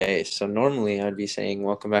Okay, so normally I'd be saying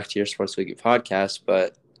welcome back to your Sports Wiki podcast,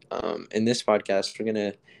 but in this podcast, we're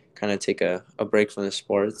going to kind of take a break from the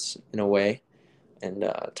sports in a way and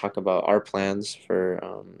talk about our plans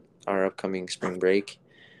for our upcoming spring break.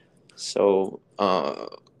 So,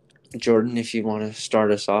 Jordan, if you want to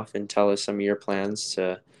start us off and tell us some of your plans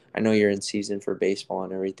I know you're in season for baseball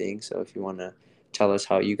and everything, so if you want to tell us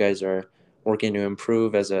how you guys are working to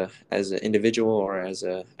improve as an individual or as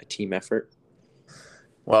a team effort.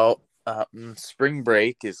 Well, spring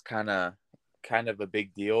break is kind of a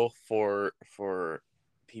big deal for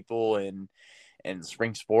people in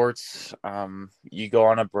spring sports. You go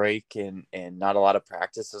on a break and not a lot of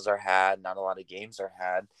practices are had, not a lot of games are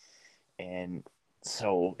had, and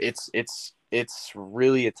so it's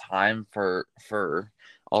really a time for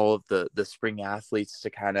all of the spring athletes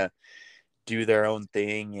to kind of do their own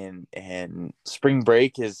thing, and spring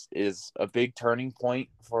break is a big turning point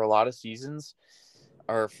for a lot of seasons,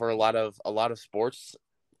 or for a lot of sports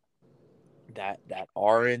that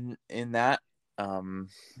are in that. um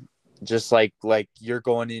just like you're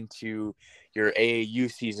going into your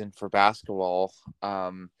AAU season for basketball.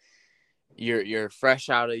 You're fresh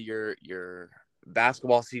out of your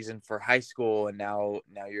basketball season for high school, and now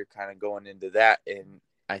you're kind of going into that. And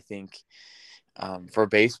I think for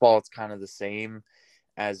baseball it's kind of the same,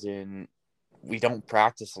 as in we don't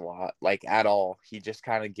practice a lot, like, at all. He just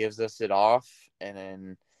kind of gives us it off, and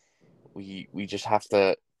then we just have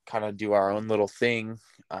to kind of do our own little thing.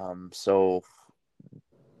 So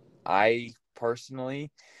I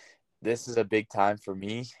personally, this is a big time for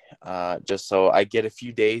me, just so I get a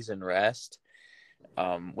few days and rest,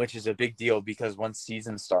 which is a big deal because once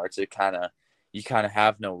season starts, you kind of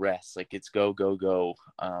have no rest. Like, it's go go go.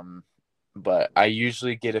 But I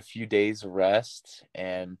usually get a few days of rest,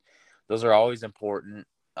 and those are always important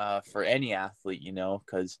for any athlete,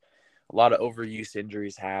 because a lot of overuse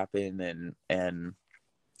injuries happen, and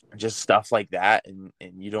just stuff like that, and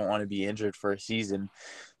you don't want to be injured for a season.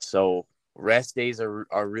 So rest days are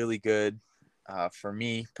really good for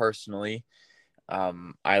me personally.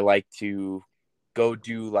 I like to go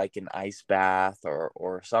do like an ice bath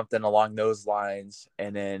or something along those lines,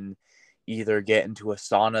 and then either get into a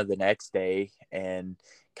sauna the next day and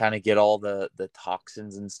kind of get all the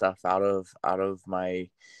toxins and stuff out of my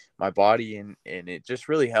body, and it just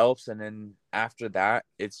really helps. And then after that,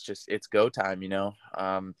 it's go time.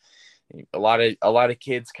 A lot of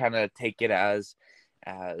kids kind of take it as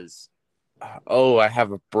oh, I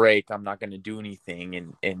have a break, I'm not going to do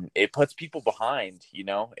anything, and it puts people behind.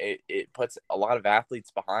 It puts a lot of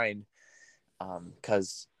athletes behind,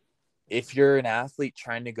 because if you're an athlete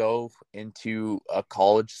trying to go into a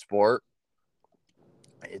college sport,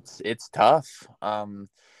 it's tough.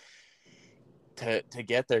 To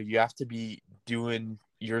get there, you have to be doing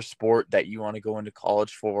your sport that you want to go into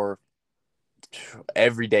college for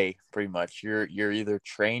every day. Pretty much, you're either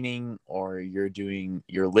training, or you're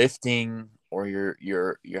lifting, or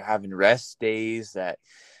you're having rest days that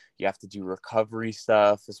you have to do recovery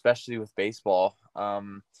stuff, especially with baseball.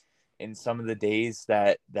 In some of the days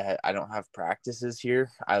that I don't have practices here,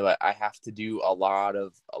 I have to do a lot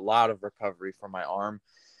of recovery for my arm,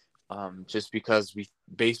 just because we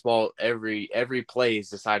baseball, every play is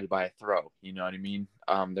decided by a throw. You know what I mean?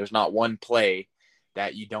 There's not one play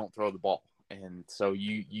that you don't throw the ball, and so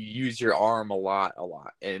you use your arm a lot,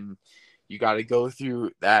 and you got to go through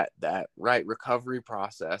that right recovery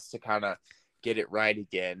process to kind of get it right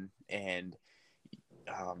again. And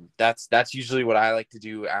that's usually what I like to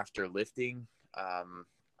do after lifting.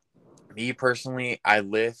 Me personally, I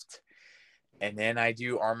lift and then I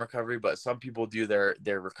do arm recovery, but some people do their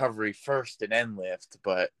recovery first and then lift.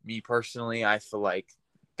 But me personally, I feel like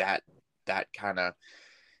that that kind of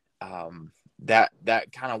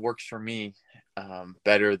that kind of works for me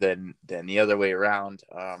better than the other way around.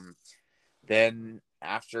 Then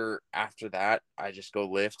after that, I just go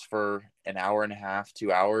lift for an hour and a half,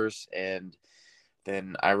 2 hours, and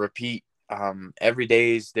then I repeat. Every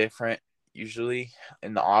day is different. Usually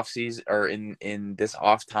in the off season, or in this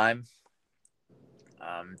off time,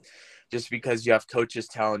 um, just because you have coaches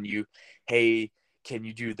telling you, hey, can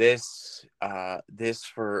you do this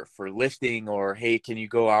for lifting, or hey, can you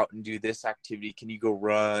go out and do this activity, can you go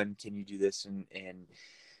run, can you do this, and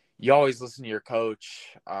you always listen to your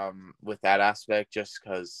coach with that aspect, just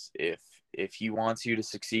because if he wants you to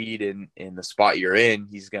succeed in the spot you're in,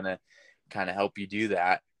 he's gonna kind of help you do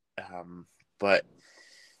that. But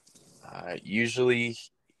usually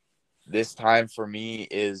this time for me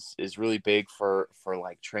is really big for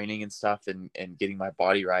like training and stuff, and getting my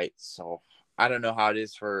body right. So I don't know how it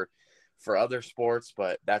is for other sports,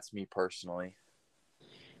 but that's me personally.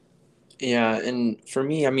 Yeah, and for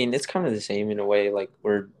me, I mean, it's kind of the same in a way. Like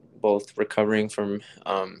we're both recovering from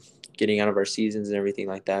getting out of our seasons and everything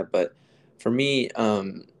like that. But for me,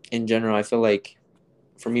 in general, I feel like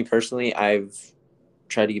for me personally, I've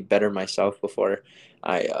tried to get better myself before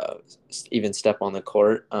I even step on the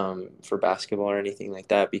court for basketball or anything like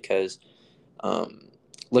that. Because um,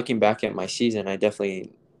 looking back at my season, I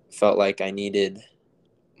definitely felt like I needed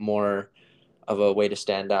more of a way to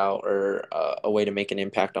stand out or a way to make an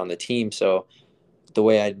impact on the team. So the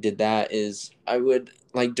way I did that is I would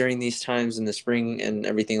like during these times in the spring and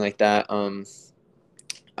everything like that.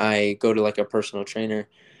 I go to like a personal trainer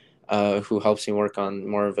who helps me work on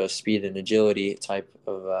more of a speed and agility type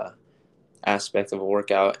of aspect of a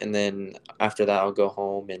workout, and then after that I'll go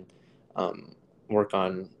home and um, work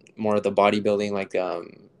on more of the bodybuilding, like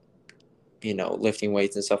lifting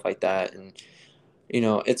weights and stuff like that. And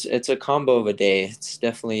it's a combo of a day. It's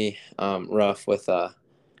definitely rough with all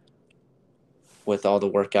the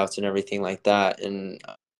workouts and everything like that, and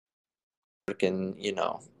work and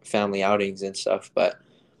family outings and stuff. But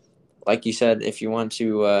like you said, if you want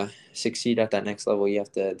to succeed at that next level, you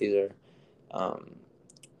have to. These are um,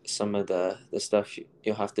 some of the stuff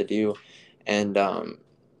you'll have to do, and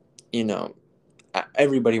you know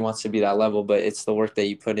everybody wants to be that level, but it's the work that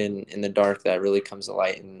you put in the dark that really comes to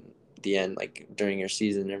light in the end, like during your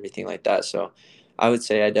season and everything like that. So I would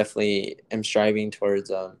say I definitely am striving towards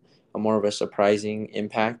a more of a surprising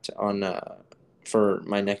impact on for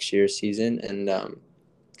my next year's season. And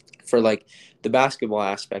for like the basketball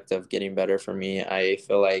aspect of getting better for me, I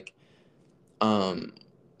feel like um,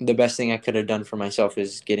 the best thing I could have done for myself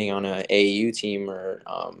is getting on a AAU team or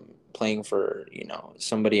playing for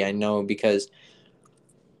somebody I know, because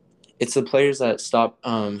it's the players that stop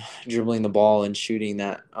dribbling the ball and shooting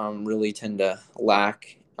that really tend to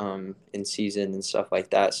lack in season and stuff like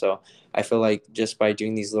that. So I feel like just by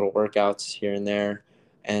doing these little workouts here and there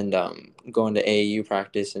and going to AAU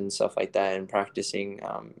practice and stuff like that and practicing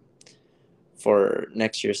for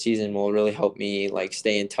next year's season will really help me like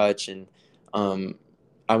stay in touch, and um,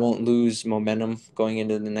 I won't lose momentum going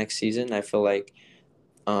into the next season. I feel like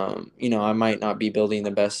I might not be building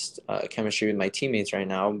the best chemistry with my teammates right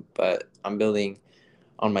now, but I'm building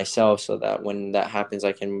on myself so that when that happens,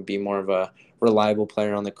 I can be more of a reliable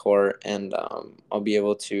player on the court, and I'll be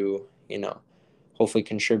able to, hopefully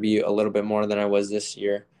contribute a little bit more than I was this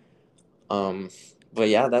year. Um, but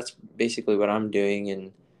yeah, that's basically what I'm doing,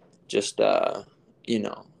 and just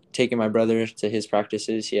taking my brother to his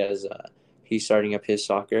practices. He's starting up his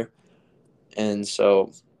soccer, and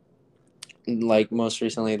so like most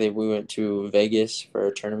recently we went to Vegas for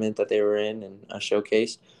a tournament that they were in and a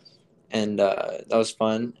showcase, and that was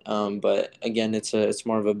fun. But again, it's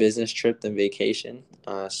more of a business trip than vacation.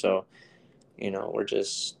 So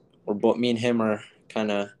we're both, me and him are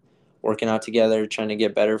kind of working out together, trying to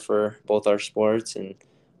get better for both our sports, and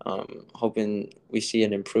hoping we see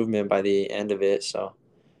an improvement by the end of it. So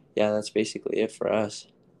yeah, that's basically it for us.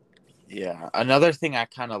 Yeah. Another thing I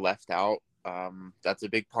kind of left out, that's a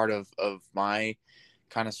big part of my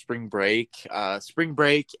kind of spring break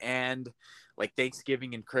and like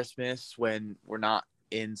Thanksgiving and Christmas when we're not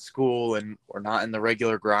in school and we're not in the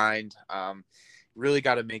regular grind. Really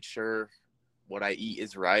got to make sure what I eat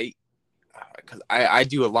is right. Because I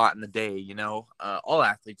do a lot in the day, all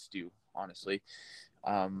athletes do, honestly.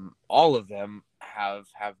 All of them have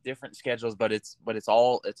different schedules, but it's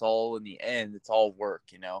all in the end, it's all work.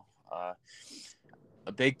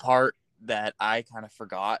 A big part that I kind of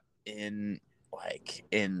forgot in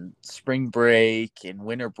spring break and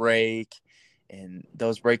winter break and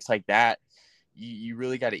those breaks like that, you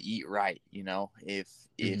really got to eat right. if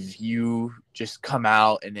Mm-hmm. if you just come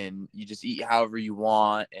out and then you just eat however you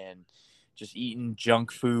want and just eating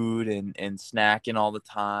junk food and snacking all the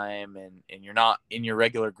time, and you're not in your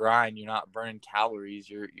regular grind, you're not burning calories,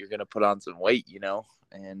 you're gonna put on some weight,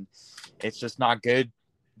 and it's just not good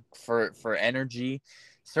for energy.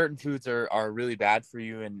 Certain foods are really bad for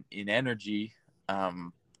you in energy,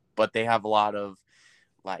 but they have a lot of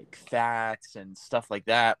like fats and stuff like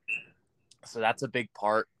that. So that's a big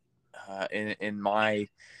part in my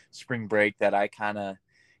spring break that I kind of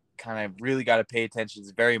really got to pay attention.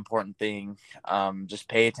 It's a very important thing. Just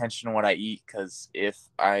pay attention to what I eat, because if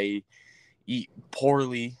I eat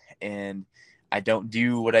poorly and I don't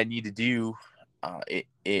do what I need to do,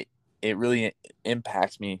 it really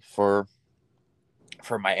impacts me for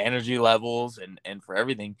my energy levels and for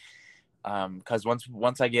everything. Because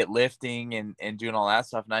once I get lifting and doing all that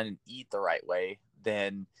stuff and I didn't eat the right way,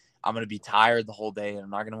 then I'm gonna be tired the whole day and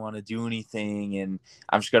I'm not gonna want to do anything, and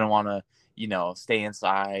I'm just gonna want to stay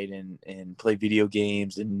inside and play video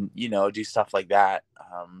games and do stuff like that.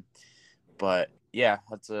 But yeah,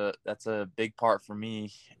 that's a big part for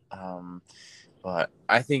me. But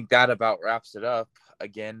I think that about wraps it up.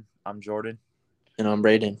 Again, I'm Jordan. And I'm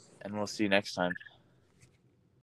Braden. And we'll see you next time.